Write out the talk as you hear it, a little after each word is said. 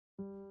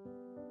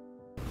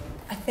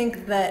I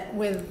think that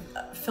with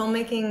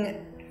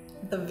filmmaking,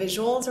 the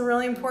visuals are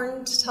really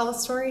important to tell a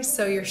story,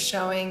 so you're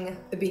showing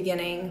the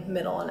beginning,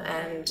 middle, and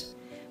end.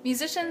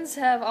 Musicians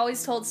have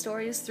always told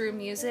stories through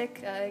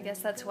music. I guess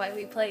that's why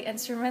we play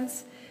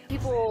instruments.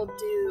 People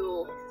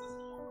do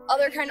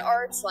other kind of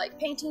arts like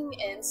painting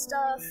and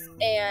stuff,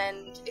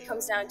 and it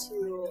comes down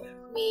to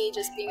me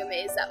just being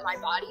amazed that my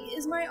body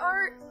is my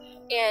art,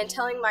 and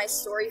telling my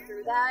story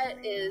through that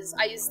is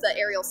I use the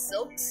aerial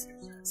silks,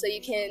 so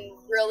you can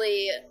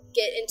really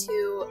get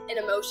into an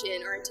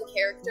emotion or into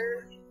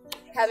character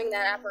having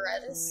that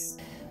apparatus.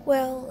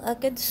 Well, a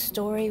good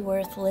story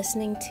worth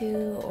listening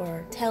to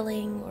or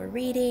telling or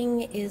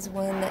reading is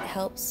one that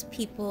helps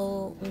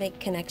people make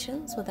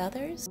connections with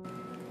others.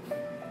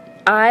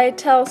 I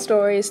tell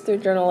stories through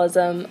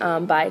journalism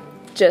by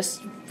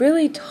just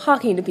really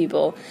talking to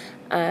people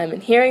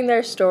and hearing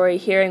their story,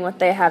 hearing what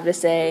they have to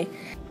say.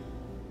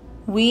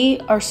 We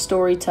are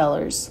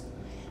storytellers.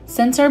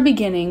 Since our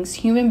beginnings,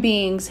 human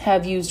beings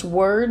have used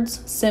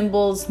words,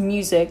 symbols,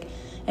 music,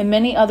 and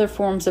many other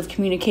forms of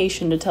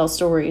communication to tell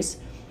stories.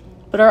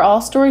 But are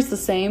all stories the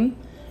same?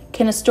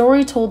 Can a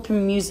story told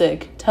through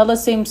music tell the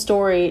same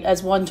story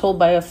as one told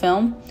by a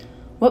film?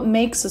 What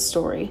makes a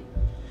story?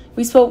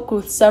 We spoke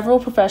with several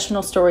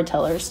professional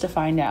storytellers to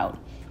find out.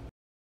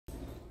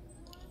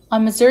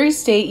 On Missouri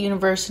State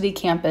University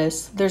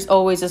campus, there's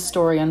always a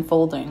story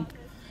unfolding.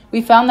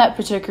 We found that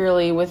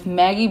particularly with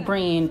Maggie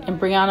Breen and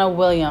Brianna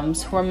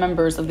Williams, who are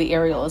members of the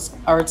Aerial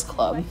Arts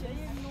Club.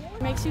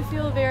 It makes you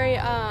feel very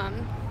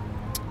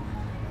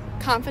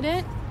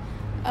confident.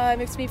 It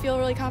makes me feel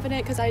really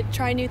confident because I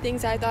try new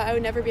things I thought I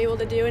would never be able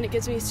to do, and it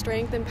gives me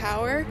strength and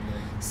power.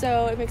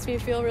 So it makes me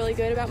feel really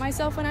good about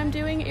myself when I'm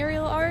doing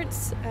aerial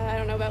arts. I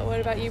don't know what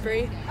about you,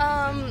 Bri?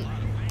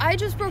 I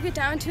just broke it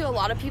down to a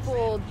lot of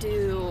people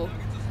do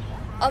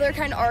other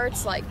kind of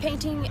arts like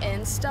painting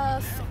and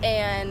stuff,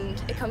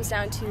 and it comes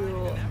down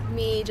to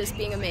me just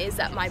being amazed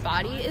that my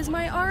body is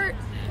my art,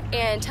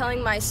 and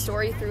telling my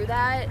story through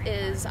that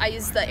is I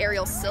use the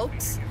aerial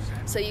silks,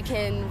 so you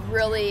can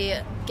really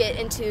get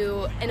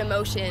into an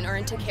emotion or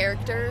into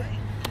character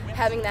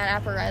having that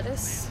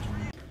apparatus.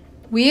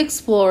 We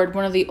explored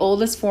one of the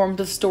oldest forms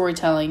of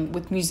storytelling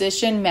with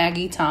musician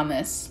Maggie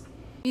Thomas.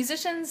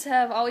 Musicians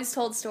have always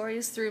told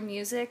stories through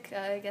music.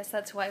 I guess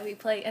that's why we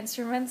play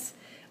instruments.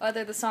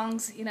 Whether the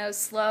song's,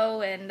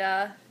 slow and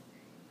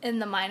in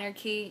the minor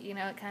key,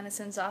 it kind of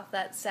sends off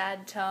that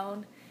sad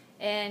tone.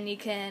 And you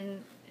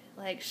can,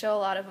 show a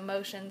lot of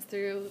emotions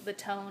through the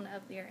tone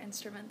of your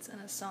instruments in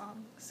a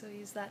song. So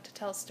use that to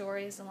tell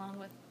stories along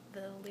with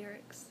the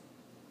lyrics.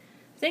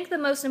 I think the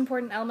most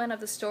important element of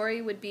the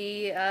story would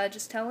be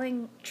just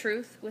telling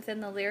truth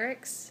within the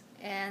lyrics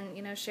and,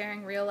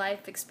 sharing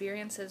real-life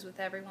experiences with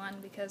everyone,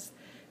 because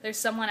there's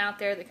someone out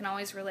there that can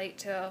always relate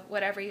to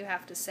whatever you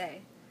have to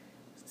say.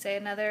 Say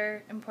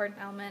another important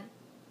element,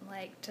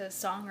 to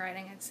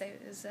songwriting, I'd say,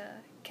 is a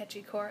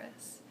catchy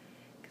chorus,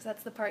 because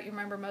that's the part you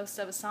remember most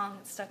of a song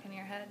that's stuck in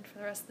your head for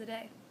the rest of the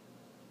day.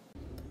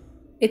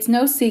 It's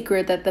no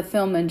secret that the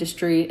film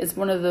industry is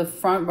one of the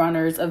front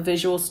runners of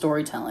visual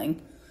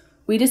storytelling.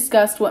 We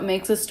discussed what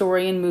makes a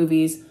story in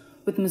movies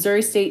with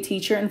Missouri State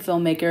teacher and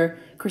filmmaker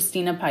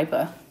Christina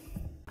Pipa.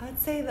 I'd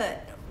say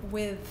that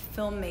with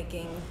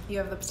filmmaking, you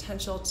have the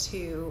potential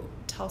to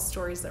tell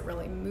stories that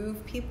really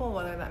move people,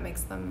 whether that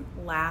makes them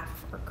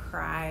laugh or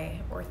cry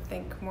or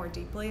think more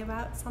deeply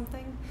about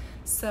something.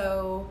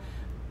 So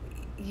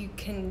you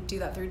can do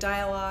that through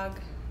dialogue,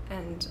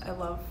 and I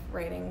love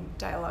writing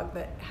dialogue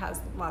that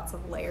has lots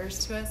of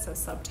layers to it, so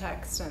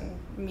subtext and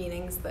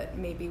meanings that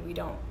maybe we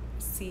don't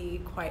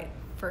see quite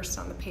first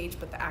on the page,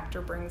 but the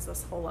actor brings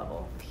this whole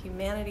level of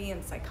humanity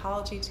and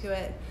psychology to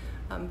it.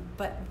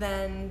 But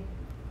then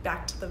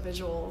back to the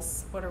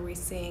visuals, what are we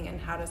seeing and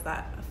how does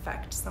that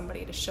affect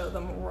somebody to show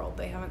them a world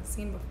they haven't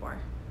seen before?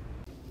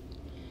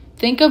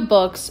 Think of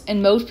books,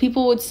 and most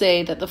people would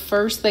say that the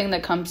first thing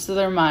that comes to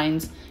their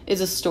minds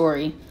is a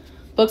story.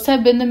 Books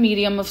have been the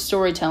medium of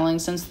storytelling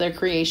since their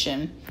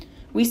creation.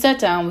 We sat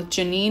down with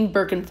Janine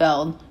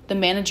Birkenfeld, the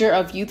manager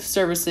of youth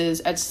services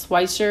at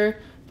Schweitzer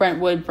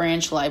Brentwood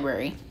Branch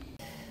Library.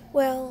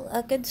 Well,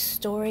 a good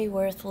story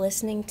worth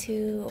listening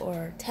to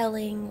or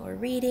telling or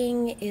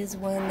reading is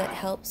one that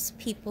helps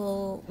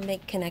people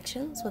make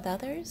connections with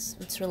others.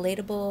 It's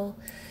relatable.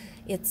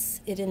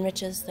 It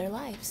enriches their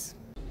lives.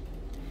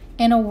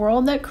 In a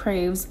world that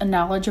craves a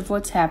knowledge of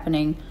what's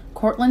happening,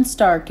 Cortland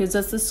Stark gives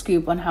us the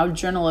scoop on how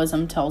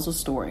journalism tells a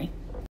story.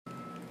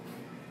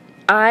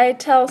 I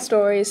tell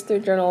stories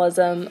through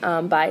journalism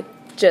by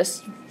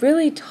just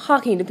really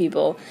talking to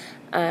people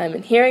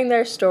and hearing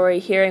their story,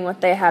 hearing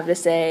what they have to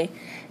say.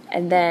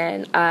 And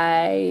then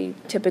I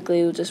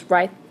typically will just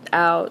write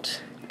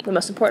out the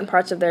most important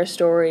parts of their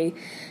story.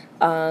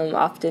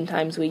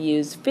 Oftentimes we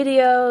use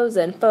videos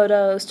and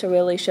photos to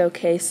really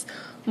showcase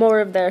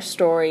more of their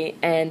story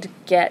and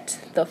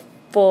get the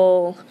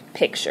full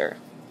picture.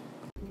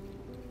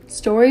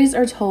 Stories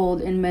are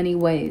told in many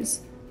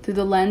ways, through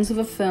the lens of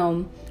a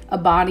film, a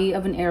body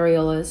of an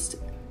aerialist,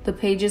 the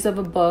pages of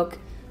a book,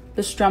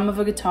 the strum of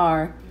a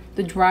guitar,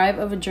 the drive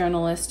of a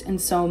journalist,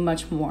 and so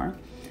much more.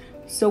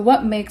 So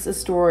what makes a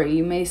story,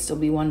 you may still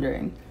be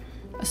wondering?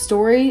 A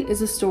story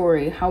is a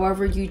story,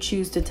 however you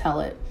choose to tell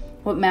it.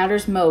 What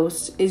matters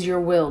most is your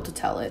will to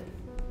tell it.